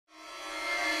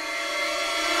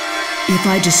If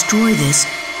I destroy this,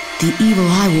 the evil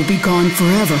eye will be gone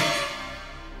forever.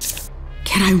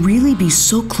 Can I really be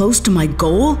so close to my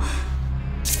goal?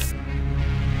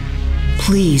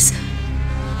 Please.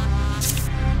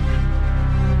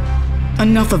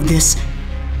 Enough of this.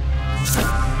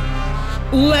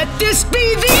 Let this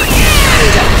be the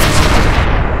end!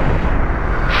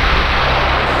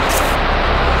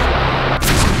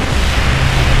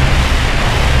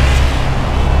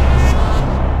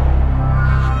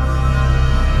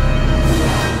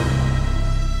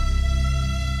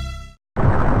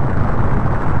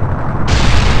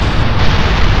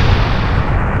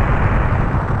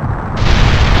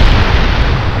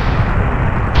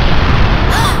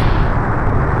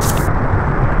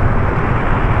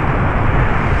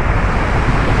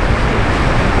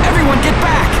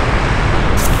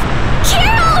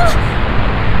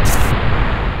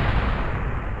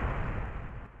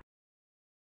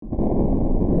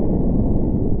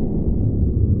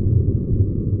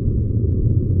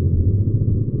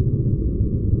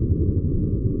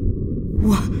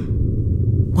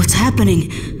 What's happening?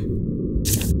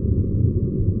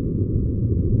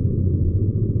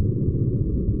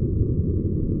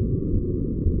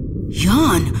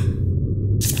 Jan!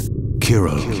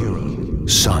 Kirill,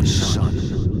 son.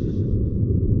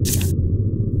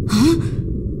 Huh?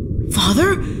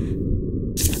 Father?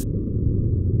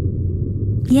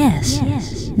 Yes,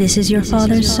 this is your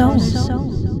father's soul.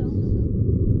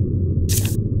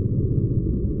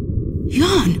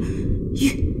 Jan,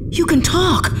 you can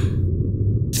talk.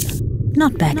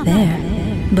 Not back there,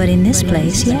 but in this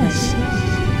place, yes.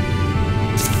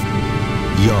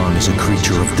 Jan is a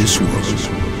creature of this world.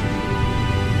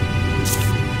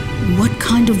 What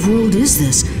kind of world is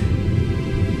this?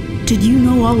 Did you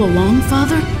know all along,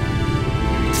 Father?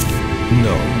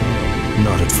 No,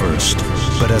 not at first.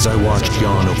 But as I watched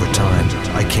Jan over time,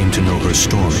 I came to know her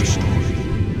story.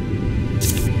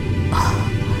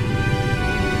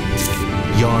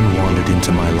 Jan wandered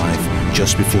into my life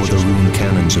just before the rune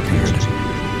cannons appeared.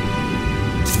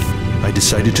 I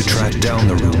decided to track down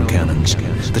the rune cannons,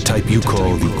 the type you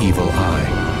call the evil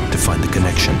eye, to find the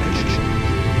connection.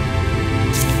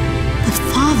 But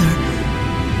Father,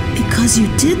 because you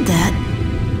did that,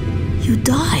 you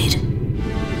died.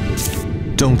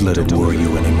 Don't let it worry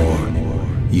you anymore.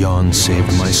 Jan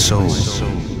saved my soul.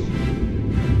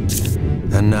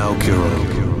 And now, Kirill,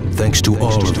 thanks to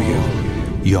all of you,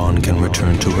 Jan can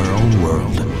return to her own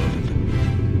world.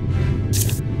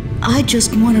 I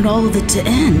just wanted all of it to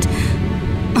end.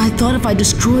 I thought if I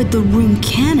destroyed the rune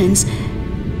cannons...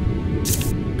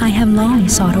 I have long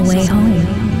sought a way home.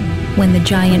 When the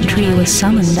giant tree was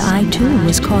summoned, I too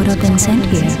was caught up and sent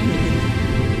here.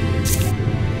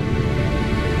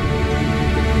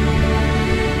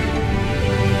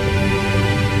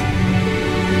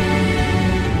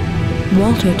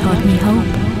 Walter taught me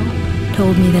hope,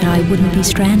 told me that I wouldn't be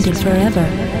stranded forever,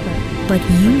 but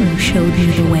you showed me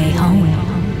the way home.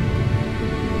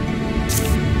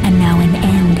 And now an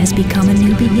end has become a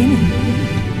new beginning.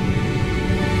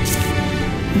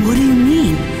 What do you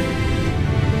mean?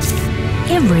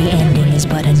 Every ending is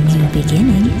but a new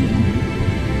beginning.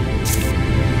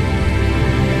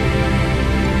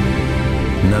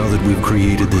 Now that we've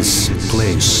created this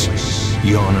place,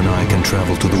 Jan and I can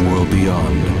travel to the world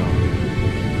beyond.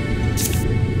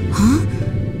 Huh?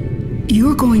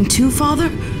 You're going too, Father?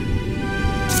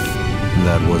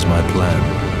 That was my plan.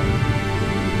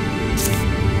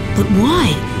 But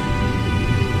why?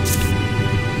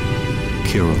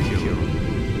 Kirill,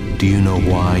 do you know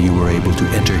why you were able to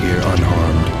enter here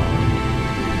unharmed?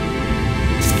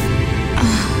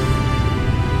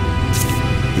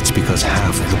 It's because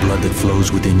half of the blood that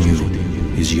flows within you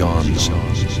is Jan's.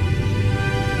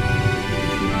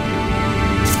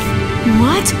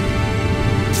 What?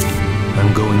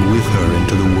 I'm going with her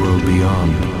into the world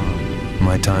beyond.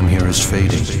 My time here is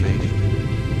fading.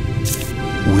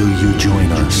 Will you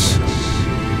join us?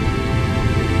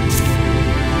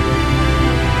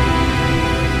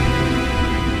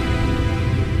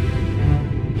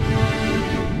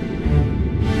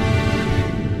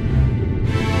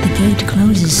 The gate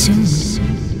closes soon.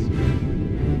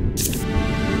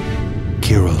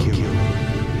 Kirill.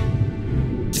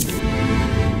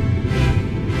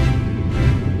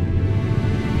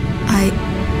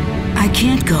 I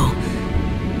can't go.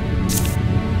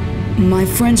 My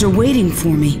friends are waiting for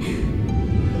me.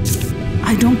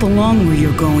 I don't belong where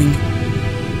you're going.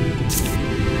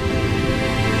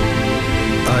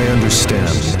 I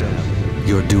understand.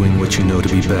 You're doing what you know to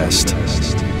be best.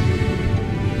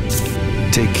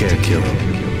 Take care, Kirill.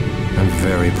 I'm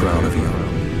very proud of you.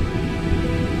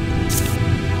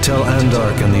 Tell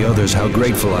Andark and the others how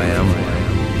grateful I am.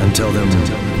 And tell them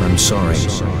I'm sorry.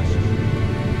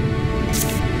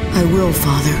 I will,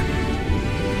 Father.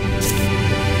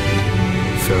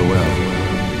 Farewell.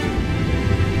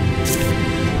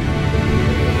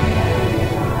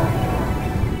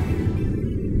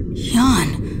 Jan.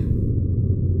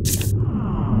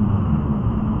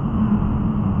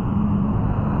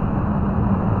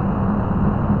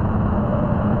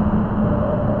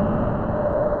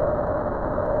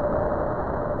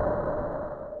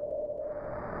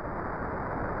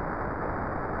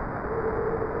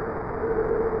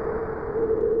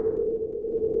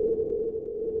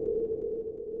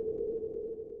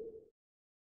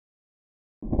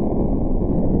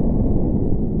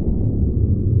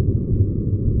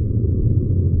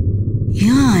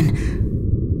 Jan.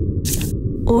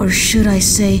 Or should I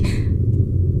say,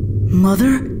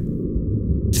 Mother?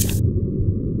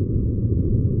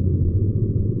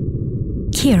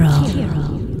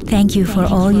 Kiro, thank you for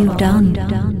all you've done.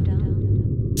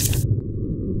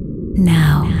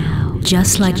 Now,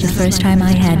 just like the first time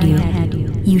I had you,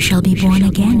 you shall be born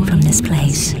again from this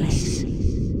place.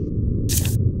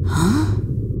 Huh?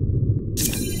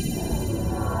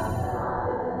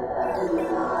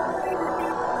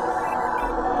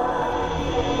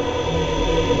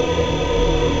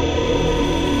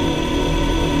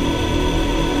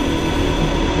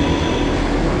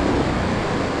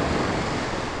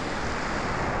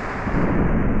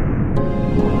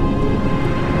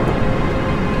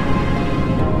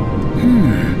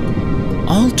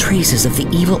 All traces of the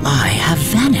evil eye have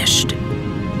vanished.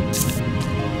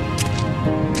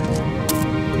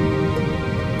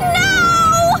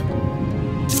 No!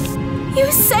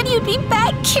 You said you'd be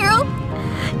back, Kiro.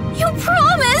 You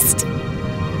promised.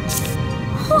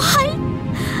 Why?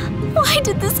 Why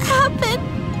did this happen?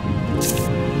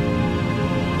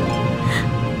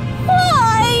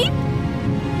 Why?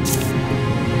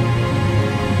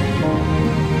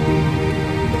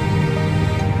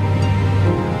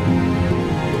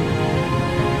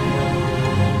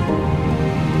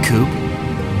 Coop?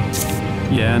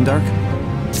 Yeah, and Dark?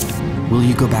 Will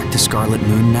you go back to Scarlet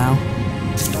Moon now?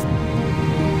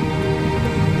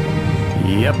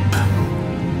 Yep.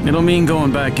 It'll mean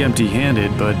going back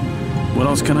empty-handed, but what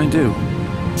else can I do?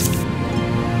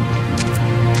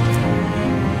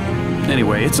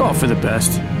 Anyway, it's all for the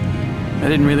best. I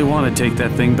didn't really want to take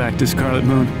that thing back to Scarlet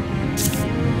Moon.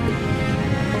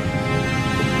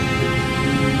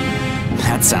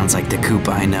 That sounds like the Coop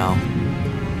I know.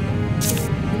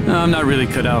 No, I'm not really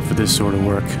cut out for this sort of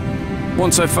work.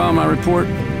 Once I file my report,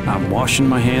 I'm washing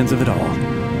my hands of it all.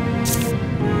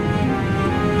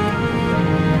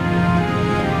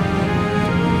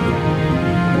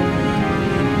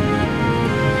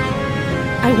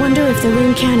 I wonder if the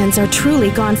rune cannons are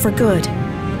truly gone for good.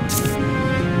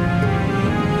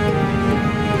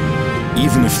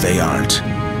 Even if they aren't,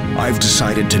 I've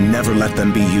decided to never let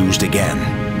them be used again.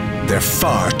 They're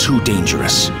far too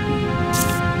dangerous.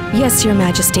 Yes, Your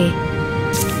Majesty.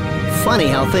 Funny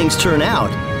how things turn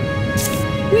out.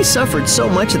 We suffered so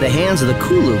much at the hands of the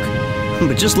Kuluk,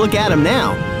 but just look at them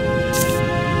now.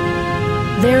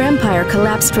 Their empire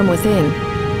collapsed from within.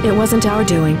 It wasn't our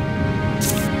doing.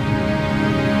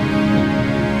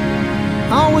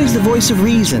 Always the voice of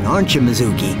reason, aren't you,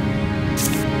 Mizuki?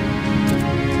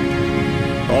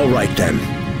 All right then.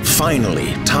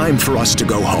 Finally, time for us to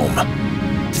go home.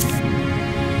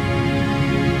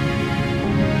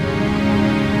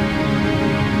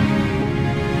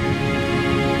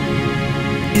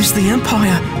 Is the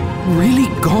Empire really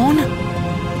gone?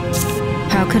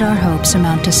 How could our hopes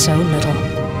amount to so little?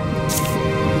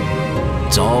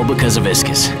 It's all because of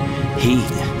Iscus.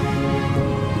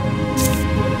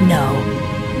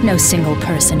 No single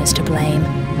person is to blame.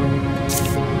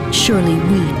 Surely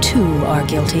we too are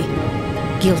guilty.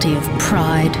 Guilty of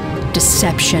pride,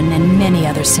 deception, and many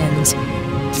other sins.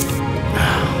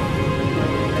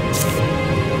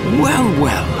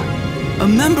 Well. A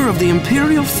member of the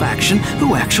Imperial faction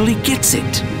who actually gets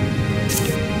it.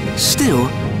 Still,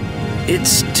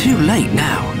 it's too late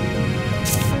now.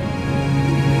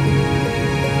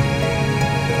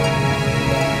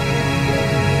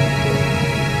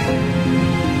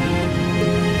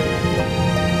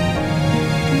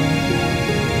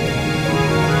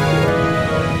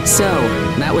 So,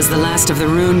 that was the last of the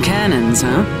rune cannons,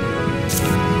 huh?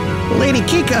 Lady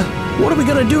Kika, what are we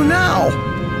gonna do now?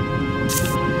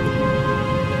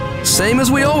 Same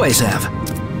as we always have.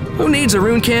 Who needs a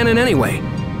rune cannon anyway?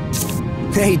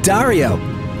 Hey, Dario,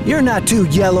 you're not too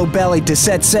yellow-bellied to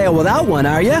set sail without one,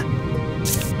 are ya?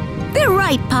 They're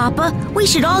right, Papa. We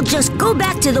should all just go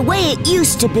back to the way it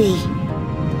used to be.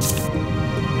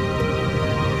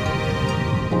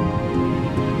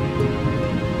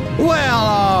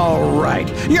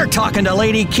 right. You're talking to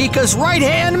Lady Kika's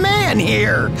right-hand man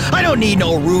here. I don't need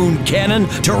no rune cannon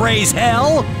to raise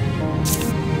hell.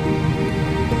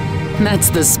 That's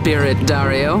the spirit,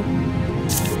 Dario.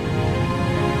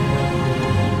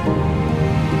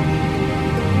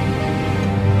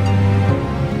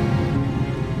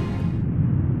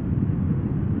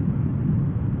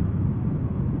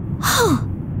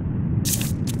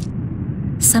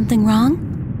 Something wrong?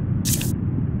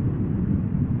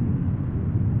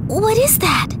 What is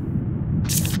that?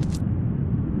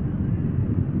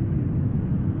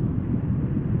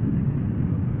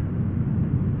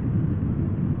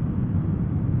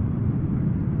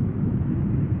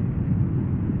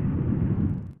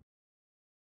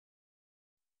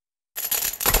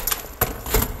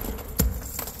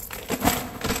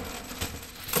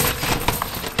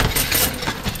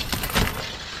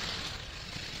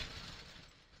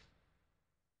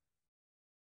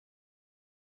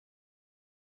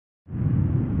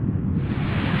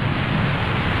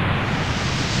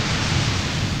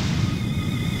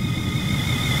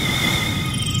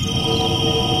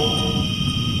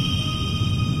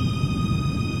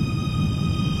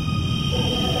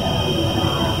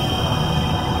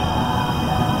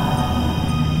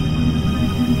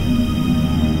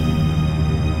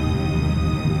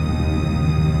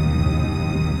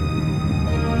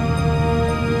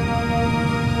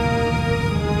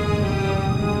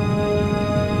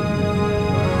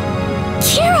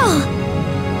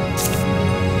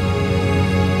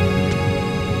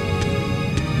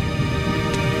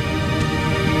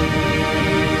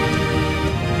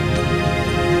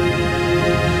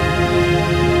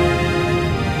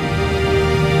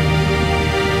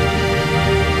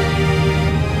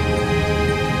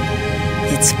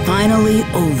 It's finally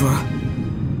over.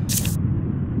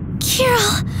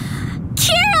 Kirill!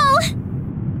 Kirill!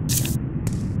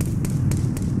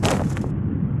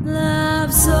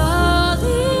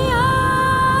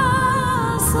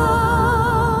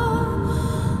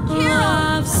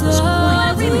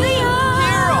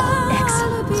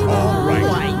 Excellent. All right.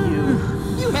 Why,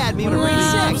 you had me pretty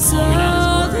sick.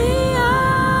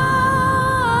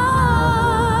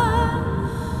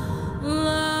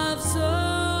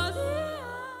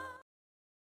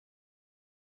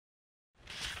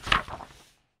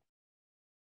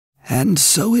 And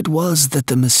so it was that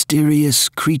the mysterious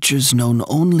creatures known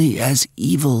only as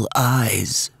evil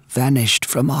eyes vanished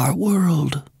from our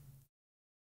world.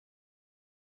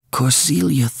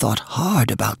 Corselia thought hard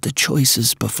about the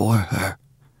choices before her.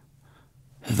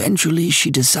 Eventually, she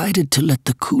decided to let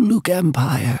the Kuluk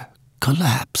Empire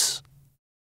collapse.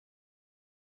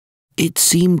 It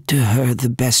seemed to her the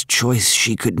best choice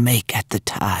she could make at the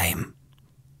time,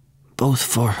 both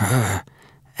for her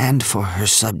and for her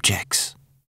subjects.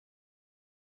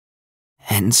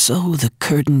 And so the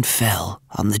curtain fell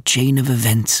on the chain of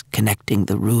events connecting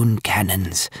the rune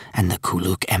cannons and the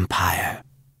Kuluk Empire.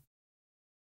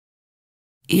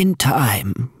 In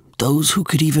time, those who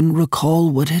could even recall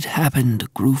what had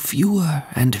happened grew fewer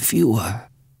and fewer.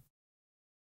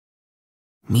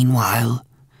 Meanwhile,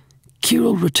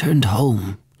 Kirill returned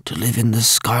home to live in the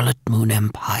Scarlet Moon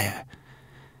Empire,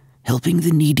 helping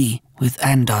the needy with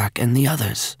Andark and the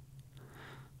others.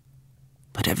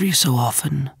 But every so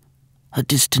often, a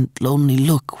distant, lonely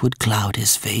look would cloud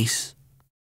his face.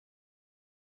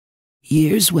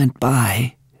 Years went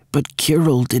by, but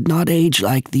Kirill did not age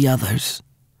like the others.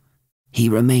 He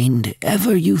remained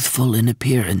ever youthful in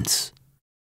appearance.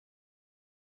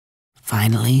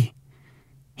 Finally,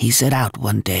 he set out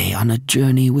one day on a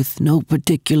journey with no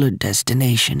particular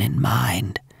destination in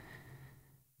mind.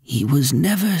 He was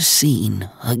never seen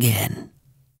again.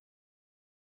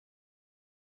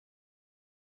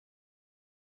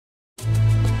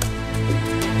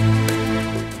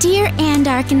 Dear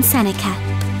Andark and Seneca,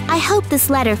 I hope this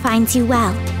letter finds you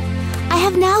well. I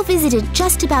have now visited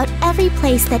just about every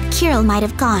place that Kirill might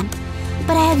have gone,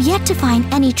 but I have yet to find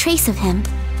any trace of him.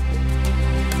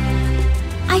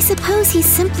 I suppose he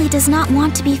simply does not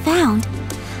want to be found.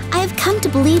 I have come to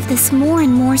believe this more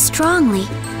and more strongly.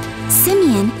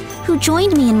 Simeon, who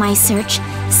joined me in my search,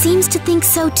 seems to think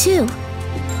so too.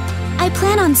 I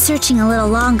plan on searching a little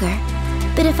longer,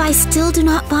 but if I still do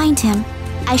not find him,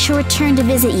 I shall return to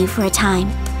visit you for a time.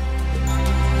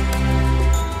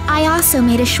 I also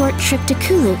made a short trip to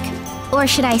Kuluk, or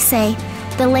should I say,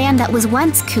 the land that was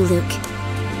once Kuluk.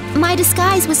 My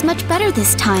disguise was much better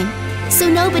this time, so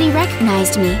nobody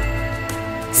recognized me.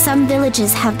 Some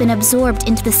villages have been absorbed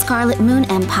into the Scarlet Moon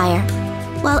Empire,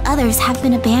 while others have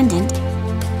been abandoned.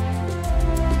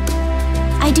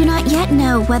 I do not yet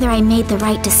know whether I made the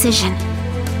right decision,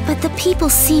 but the people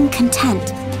seem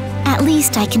content. At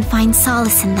least I can find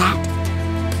solace in that.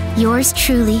 Yours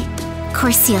truly,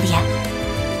 Corselia.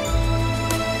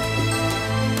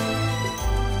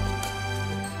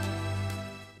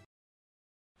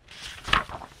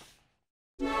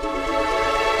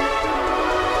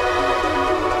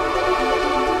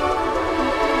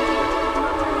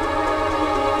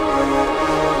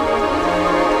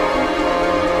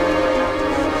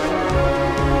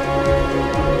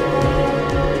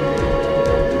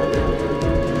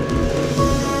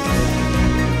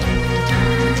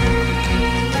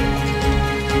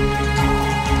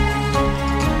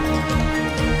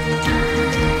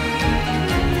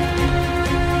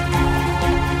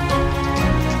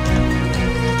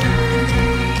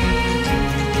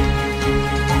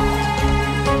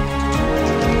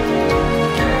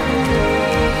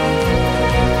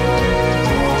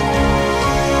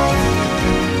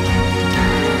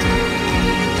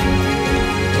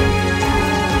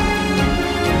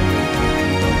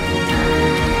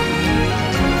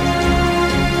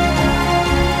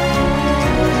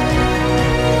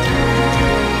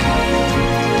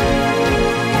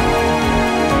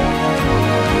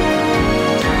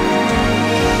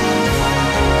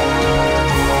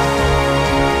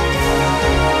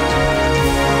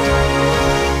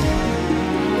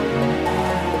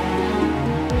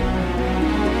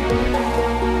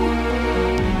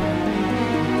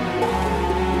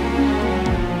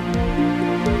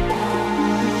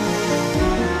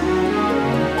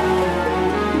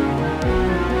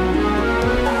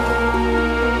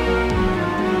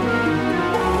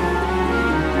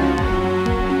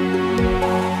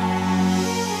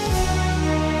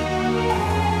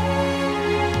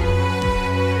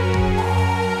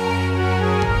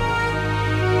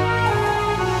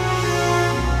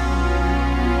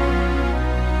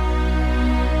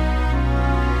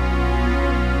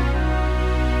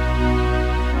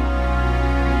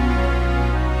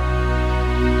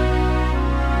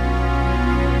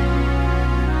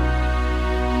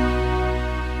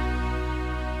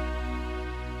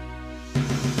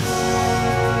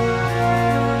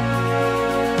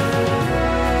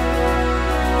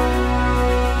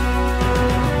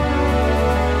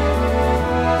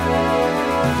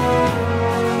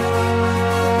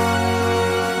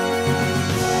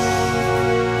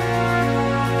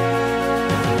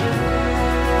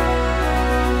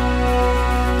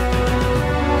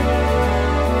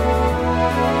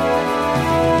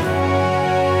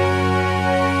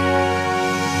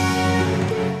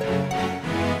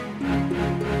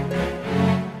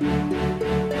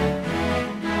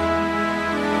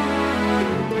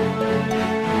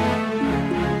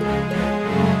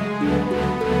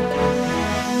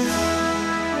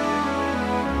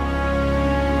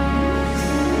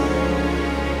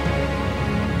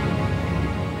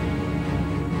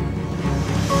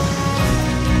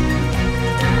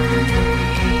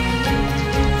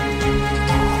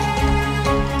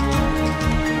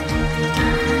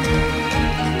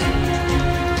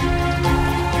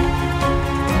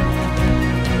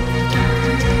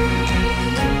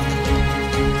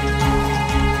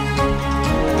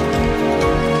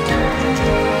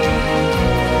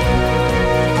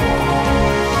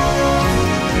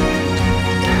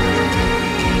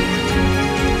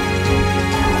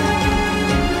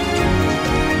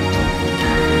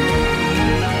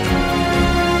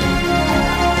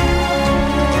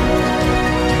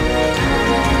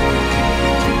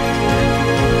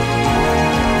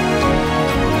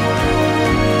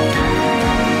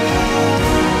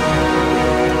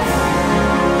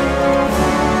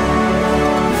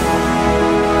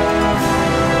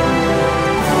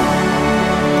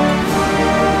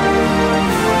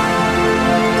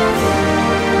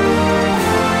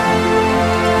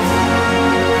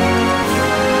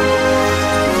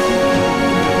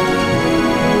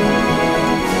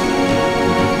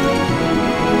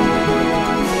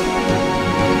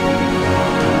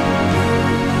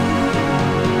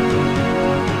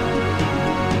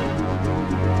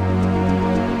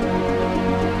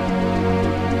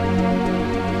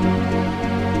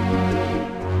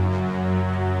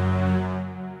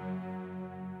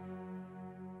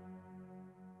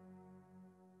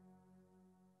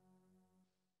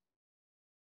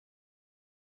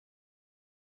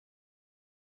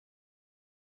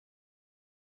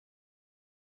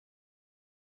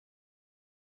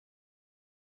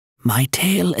 My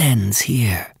tale ends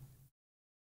here.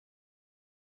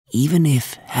 Even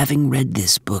if, having read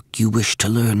this book, you wish to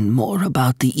learn more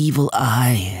about the evil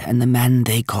eye and the man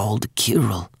they called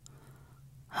Kyril,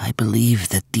 I believe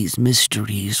that these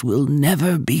mysteries will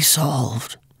never be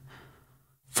solved.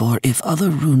 For if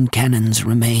other rune cannons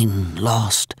remain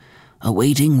lost,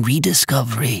 awaiting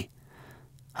rediscovery,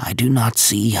 I do not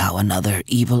see how another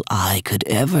evil eye could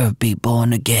ever be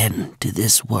born again to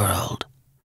this world.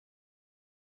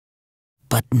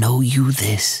 But know you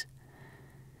this.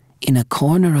 In a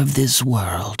corner of this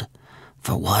world,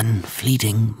 for one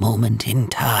fleeting moment in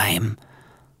time,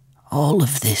 all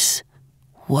of this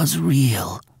was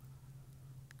real.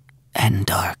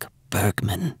 Andark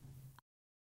Bergman.